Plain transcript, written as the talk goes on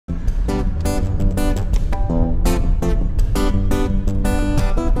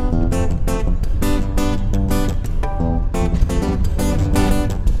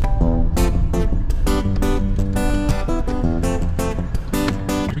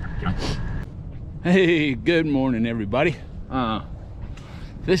Hey, good morning, everybody.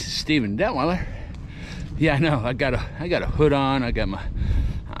 This is Steven Detweiler. Yeah, I know. I got a hood on. I got my.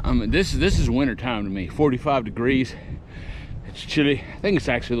 This is winter time to me. 45 degrees. It's chilly. I think it's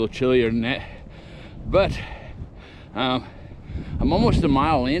actually a little chillier than that. But I'm almost a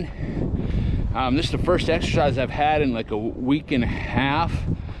mile in. This is the first exercise I've had in like a week and a half.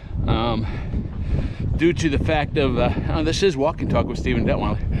 Due to the fact of this is Walk and Talk with Steven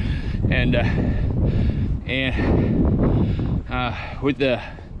Detweiler, and with the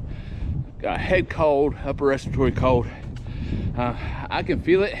head cold, upper respiratory cold, I can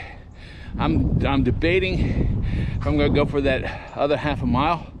feel it. I'm debating if I'm going to go for that other half a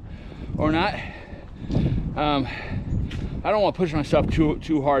mile or not. I don't want to push myself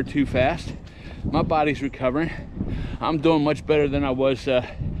too hard, too fast. My body's recovering. I'm doing much better than I was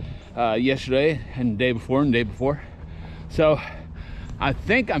yesterday and the day before. So I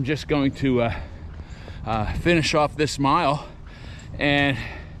think I'm just going to finish off this mile, and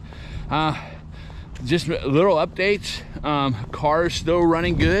just little updates. Car's still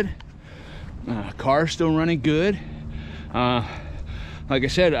running good. Like I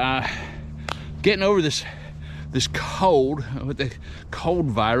said, getting over this cold with the cold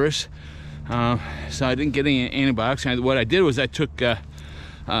virus. So I didn't get any antibiotics. What I did was I took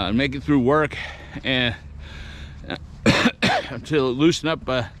make it through work and to loosen up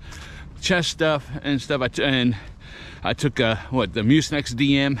chest stuff and stuff. I took the Mucinex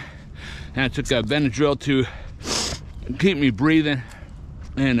DM, and I took Benadryl to keep me breathing.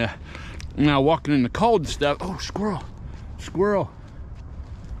 And now walking in the cold and stuff. Oh, squirrel!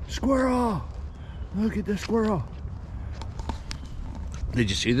 Look at the squirrel.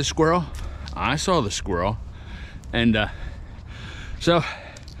 Did you see the squirrel? I saw the squirrel. And so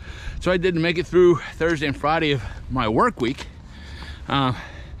I did make it through Thursday and Friday of my work week,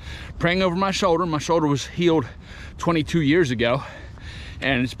 praying over my shoulder. My shoulder was healed 22 years ago,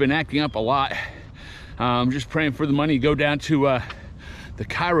 and it's been acting up a lot. Just praying for the money to go down to the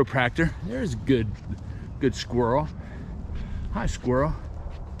chiropractor. There's a good squirrel. Hi, squirrel.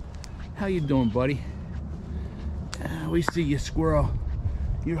 How you doing, buddy? We see you, squirrel.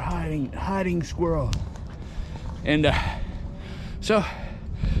 You're hiding, squirrel. And so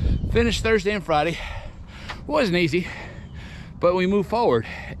finished Thursday and Friday. Wasn't easy, but we moved forward,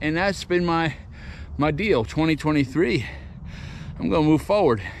 and that's been my deal. 2023, I'm gonna move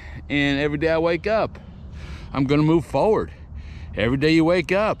forward, and every day I wake up, I'm gonna move forward. Every day you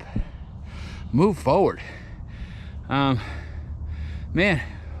wake up, move forward. Man,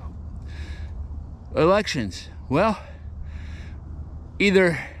 elections. Well,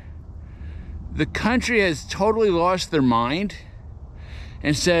 either the country has totally lost their mind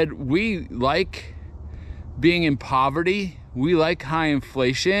and said, we like being in poverty, we like high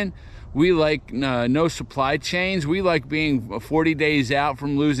inflation, we like no supply chains, we like being 40 days out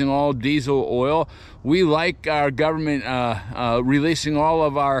from losing all diesel oil, we like our government releasing all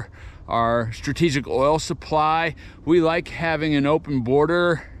of our strategic oil supply, we like having an open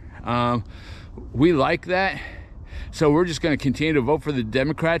border, we like that. So we're just going to continue to vote for the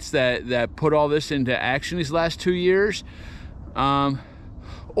Democrats that put all this into action these last 2 years.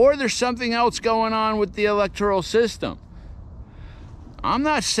 Or there's something else going on with the electoral system. I'm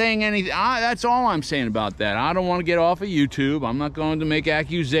not saying anything. That's all I'm saying about that. I don't want to get off of YouTube. I'm not going to make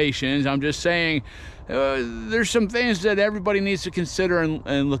accusations. I'm just saying there's some things that everybody needs to consider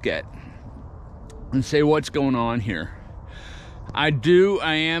and look at and say what's going on here. I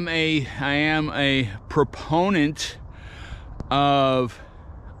am a proponent of,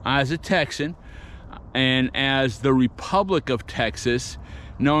 as a Texan and as the Republic of Texas,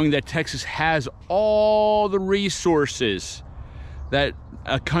 knowing that Texas has all the resources that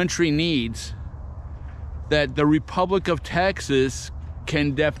a country needs, that the Republic of Texas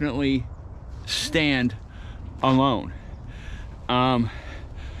can definitely stand alone.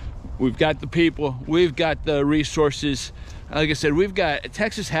 We've got the people, we've got the resources. Like I said,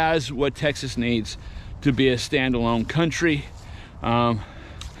 Texas has what Texas needs to be a standalone country,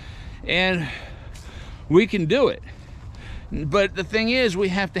 and we can do it. But the thing is, we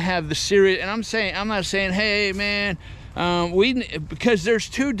have to have the serious, and I'm not saying, hey man, because there's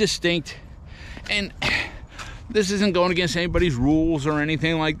two distinct, and this isn't going against anybody's rules or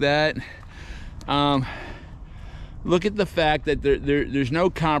anything like that. Look at the fact that there's no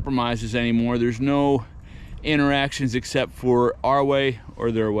compromises anymore. There's no interactions except for our way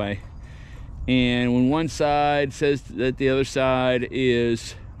or their way. And when one side says that the other side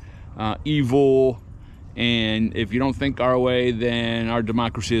is evil, and if you don't think our way, then our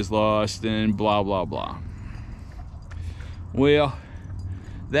democracy is lost, and blah blah blah. Well,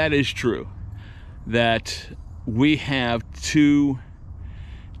 that is true. that we have two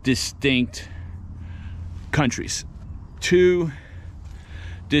distinct countries, two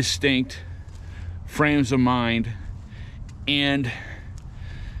distinct frames of mind, and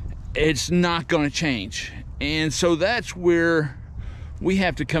it's not going to change. And so that's where we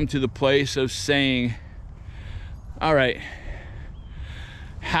have to come to the place of saying, all right,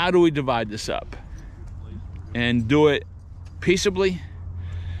 how do we divide this up and do it peaceably,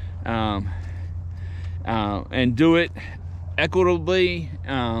 and do it equitably?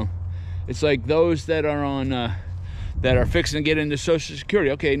 It's like those that are on that are fixing to get into Social Security.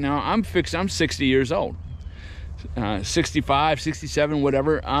 Okay, now I'm 60 years old, 65, 67,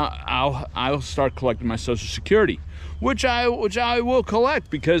 whatever. I'll start collecting my Social Security, which I will collect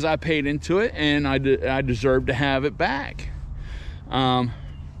because I paid into it and I deserve to have it back.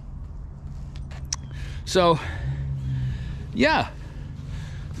 So yeah,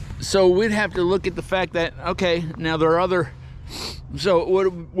 so we'd have to look at the fact that, okay, now there are other, so what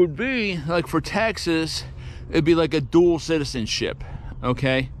it would be like for Texas, it'd be like a dual citizenship,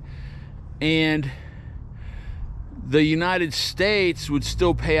 okay? And the United States would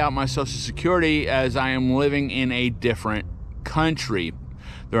still pay out my Social Security as I am living in a different country.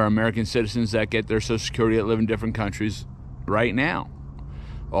 There are American citizens that get their Social Security that live in different countries right now,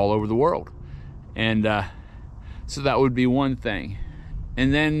 all over the world. And so that would be one thing.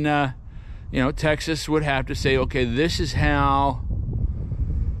 And then, Texas would have to say, okay, this is how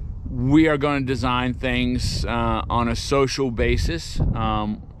we are going to design things on a social basis.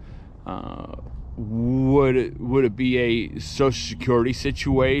 Would it be a Social Security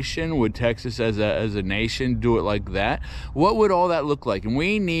situation? Would Texas as a nation do it like that? What would all that look like? And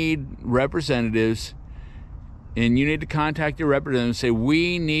we need representatives, and you need to contact your representative and say,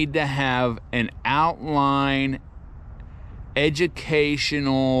 we need to have an outline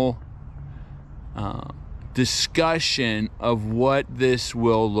educational discussion of what this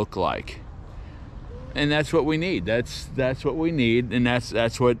will look like. And that's what we need. That's what we need, and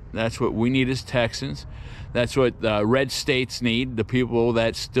that's what we need as Texans. That's what the red states need, the people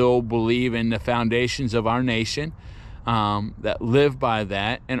that still believe in the foundations of our nation, that live by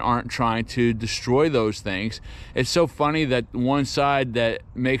that and aren't trying to destroy those things. It's so funny that one side that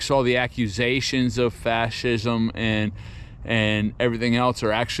makes all the accusations of fascism and everything else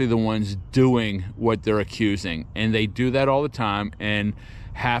are actually the ones doing what they're accusing, and they do that all the time, and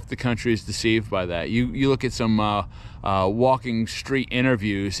half the country is deceived by that. You look at some walking street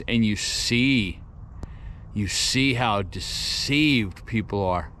interviews, and you see how deceived people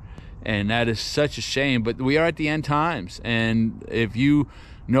are, and that is such a shame. But we are at the end times, and if you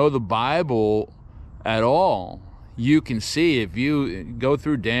know the Bible at all, you can see, if you go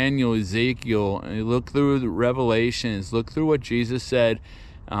through Daniel, Ezekiel, look through the Revelations, look through what Jesus said,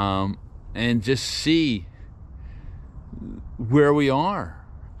 and just see where we are.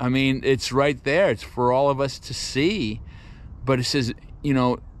 I mean, it's right there. It's for all of us to see. But it says,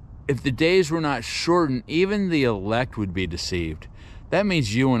 if the days were not shortened, even the elect would be deceived. That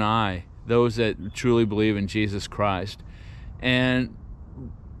means you and I, those that truly believe in Jesus Christ. And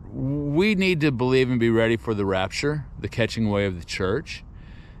we need to believe and be ready for the rapture, the catching away of the church.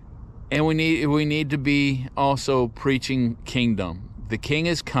 And we need to be also preaching kingdom. The King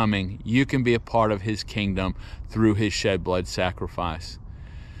is coming. You can be a part of his kingdom through his shed blood sacrifice.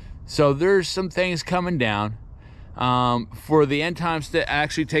 So there's some things coming down for the end times to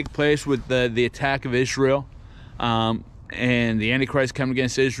actually take place with the attack of Israel and the Antichrist coming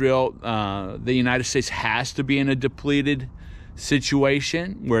against Israel. The United States has to be in a depleted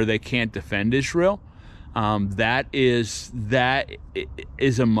situation where they can't defend Israel. That is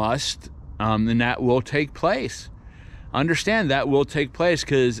a must, and that will take place. Understand that will take place,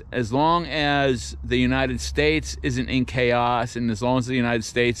 because as long as the United States isn't in chaos, and as long as the United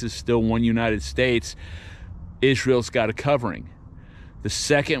States is still one United States, Israel's got a covering. The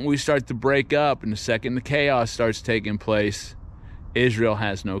second we start to break up, and the second the chaos starts taking place, Israel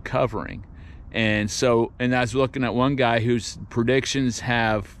has no covering. And I was looking at one guy whose predictions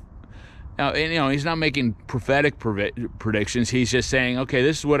have, he's not making prophetic predictions. He's just saying, okay,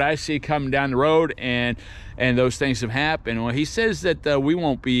 this is what I see coming down the road, and those things have happened. Well, he says that we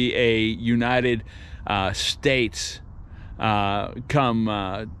won't be a United States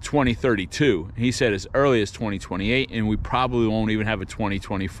come 2032. He said as early as 2028, and we probably won't even have a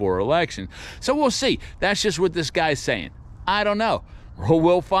 2024 election. So we'll see. That's just what this guy's saying. I don't know.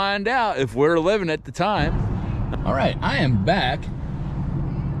 We'll find out if we're living at the time. All right, I am back.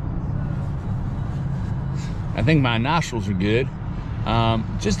 I think my nostrils are good.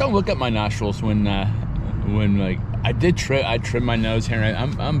 Just don't look at my nostrils when like I trim my nose hair.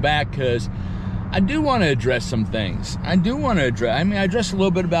 I'm back because I do want to address some things. I addressed a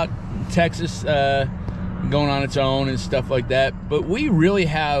little bit about Texas going on its own and stuff like that. But we really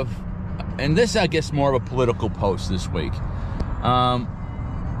have, and this, I guess, more of a political post this week.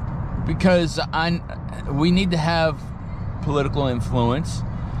 Because we need to have political influence.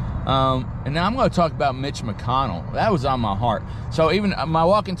 And now I'm going to talk about Mitch McConnell. That was on my heart. So even my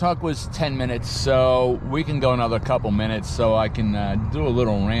walk and talk was 10 minutes, so we can go another couple minutes so I can do a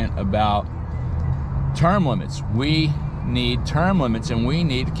little rant about term limits. We need term limits, and we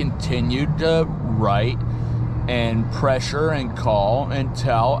need to continue to write and pressure and call and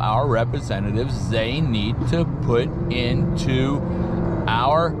tell our representatives they need to put into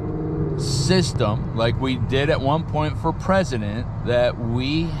our system, like we did at one point for president, that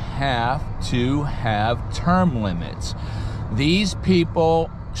we have to have term limits. These people,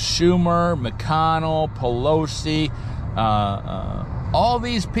 Schumer, McConnell, Pelosi, all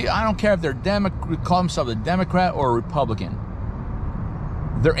these people, I don't care if they're call themselves a Democrat or a Republican,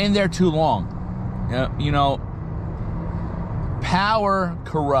 they're in there too long. You know, power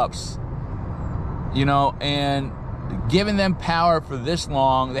corrupts, and giving them power for this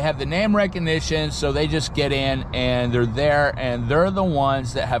long, they have the name recognition, so they just get in and they're there, and they're the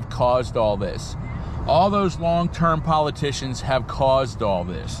ones that have caused all this. All those long-term politicians have caused all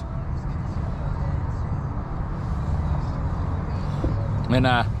this. And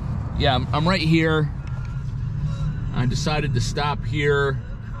yeah, I'm right here. I decided to stop here.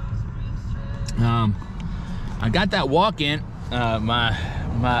 I got that walk in.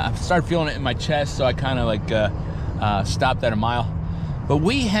 I started feeling it in my chest, so I kind of like stopped at a mile. But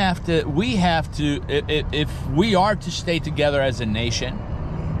we have to, if we are to stay together as a nation,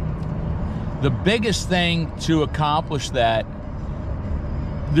 the biggest thing to accomplish that,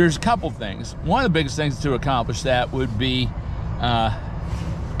 there's a couple things. One of the biggest things to accomplish that would be,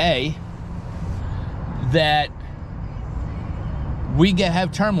 that we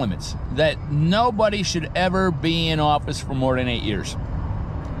have term limits, that nobody should ever be in office for more than 8 years.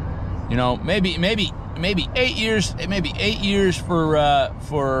 Maybe 8 years, maybe 8 years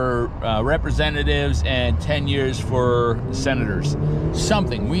for representatives and 10 years for senators.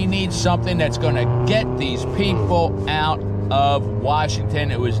 Something. We need something that's going to get these people out of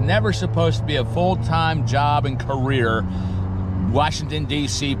Washington. It was never supposed to be a full-time job and career, Washington,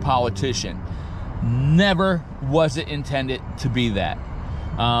 D.C. politician. Never was it intended to be that.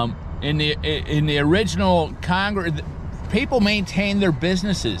 In the original Congress, people maintained their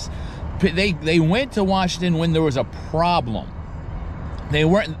businesses. They went to Washington when there was a problem.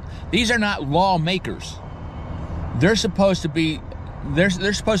 These are not lawmakers. They're supposed to be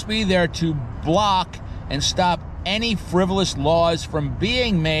there to block and stop any frivolous laws from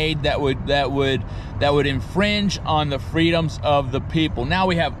being made that would infringe on the freedoms of the people. Now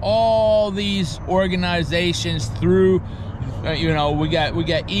we have all these organizations through, we got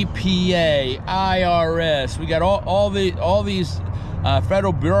EPA, IRS, we got all these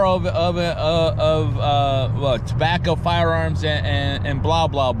Federal Bureau of Tobacco, Firearms, and blah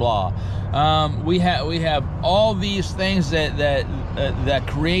blah blah. We have all these things that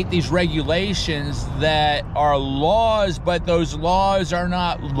create these regulations that are laws, but those laws are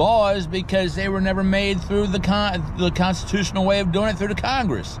not laws because they were never made through the constitutional way of doing it through the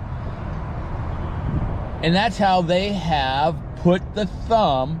Congress. And that's how they have put the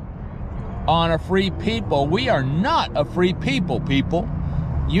thumb on a free people. We are not a free people.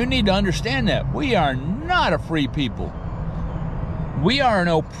 You need to understand that. We are not a free people. We are an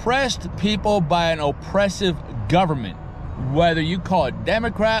oppressed people by an oppressive government. Whether you call it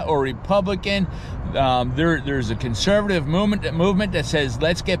Democrat or Republican, there's a conservative movement that says,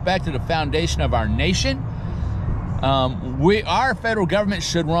 let's get back to the foundation of our nation. Our federal government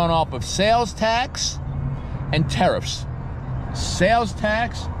should run off of sales tax and tariffs. Sales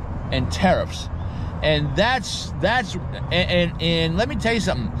tax and tariffs. And that's and let me tell you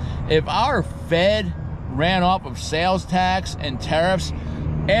something. If our Fed ran off of sales tax and tariffs,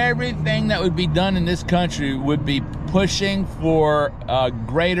 everything that would be done in this country would be pushing for a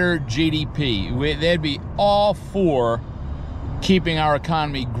greater GDP. They'd be all for keeping our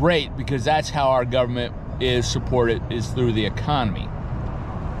economy great, because that's how our government is supported, is through the economy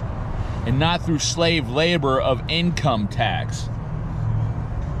and not through slave labor of income tax.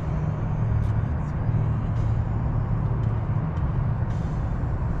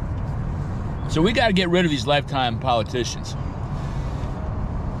 So we got to get rid of these lifetime politicians.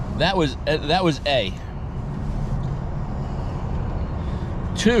 That was A.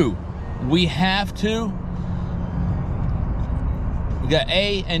 2, we got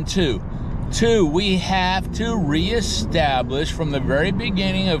A and 2. Two, we have to reestablish from the very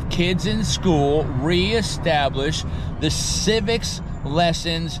beginning of kids in school, reestablish the civics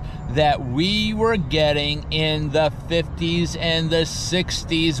lessons that we were getting in the 50s and the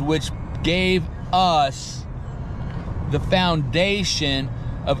 60s, which gave us the foundation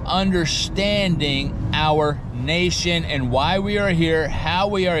of understanding our nation and why we are here, how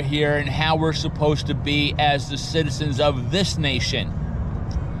we are here, and how we're supposed to be as the citizens of this nation.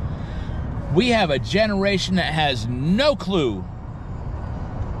 We have a generation that has no clue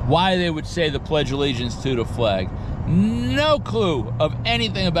why they would say the Pledge of Allegiance to the flag. No clue of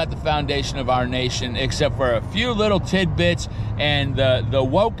anything about the foundation of our nation except for a few little tidbits and the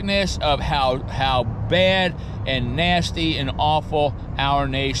wokeness of how bad and nasty and awful our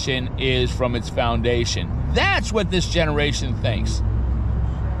nation is from its foundation. That's what this generation thinks.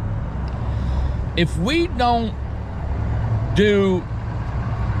 If we don't do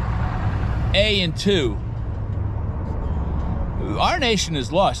A and 2, our nation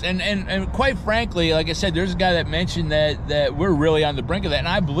is lost. And quite frankly, like I said, there's a guy that mentioned that we're really on the brink of that, and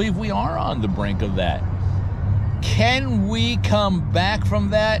I believe we are on the brink of that. Can we come back from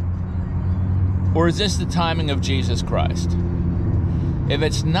that? Or is this the timing of Jesus Christ? If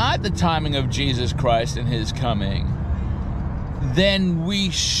it's not the timing of Jesus Christ and his coming, then we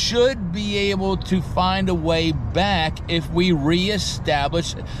should be able to find a way back if we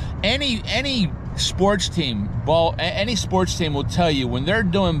reestablish any sports team. Any sports team will tell you when they're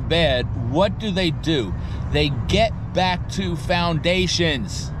doing bad, what do? They get back to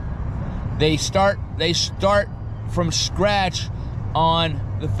foundations. They start from scratch on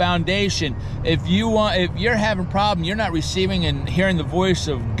the foundation. If you're having a problem, you're not receiving and hearing the voice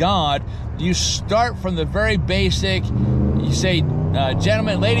of God, you start from the very basic. You say,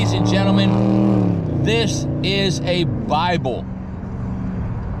 gentlemen, ladies and gentlemen, this is a Bible.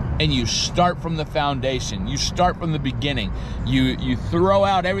 And you start from the foundation. You start from the beginning. You throw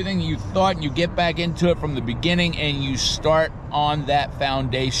out everything you thought and you get back into it from the beginning and you start on that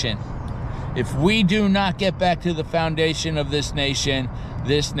foundation. If we do not get back to the foundation of this nation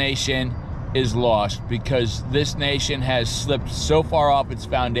is lost, because this nation has slipped so far off its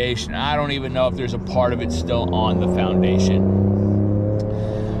foundation. I don't even know if there's a part of it still on the foundation.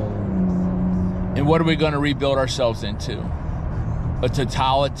 And what are we going to rebuild ourselves into? A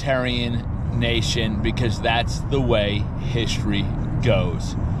totalitarian nation, because that's the way history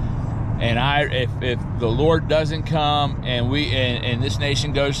goes. And if the Lord doesn't come and this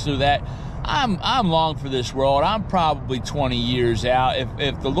nation goes through that, I'm long for this world. I'm probably 20 years out.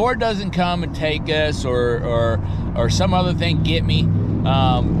 If the Lord doesn't come and take us or some other thing get me,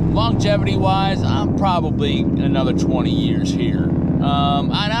 longevity wise, I'm probably another 20 years here.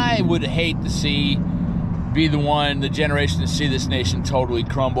 And I would hate to be the generation to see this nation totally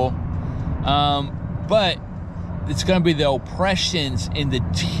crumble. But it's going to be the oppressions and the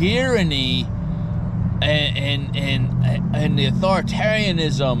tyranny and the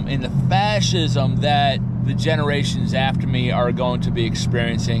authoritarianism and the fascism that the generations after me are going to be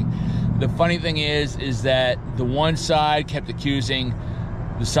experiencing. The funny thing is that the one side kept accusing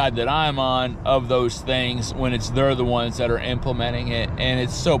the side that I'm on of those things when they're the ones that are implementing it, and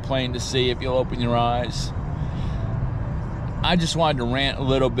it's so plain to see if you'll open your eyes. I just wanted to rant a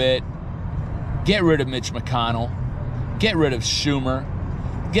little bit. Get rid of Mitch McConnell. Get rid of Schumer.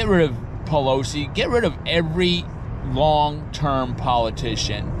 Get rid of Pelosi. Get rid of every long-term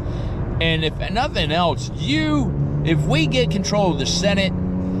politician. And if nothing else, if we get control of the Senate,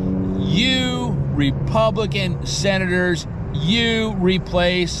 you Republican senators, you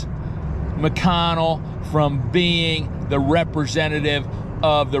replace McConnell from being the representative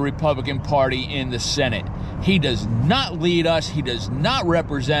of the Republican Party in the Senate. He does not lead us. He does not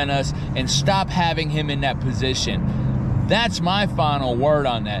represent us, and stop having him in that position. That's my final word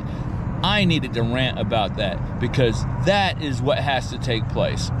on that. I needed to rant about that because that is what has to take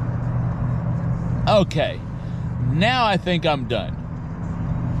place. Okay, now I think I'm done.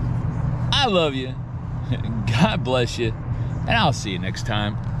 I love you. God bless you. And I'll see you next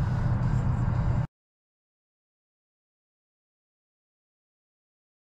time.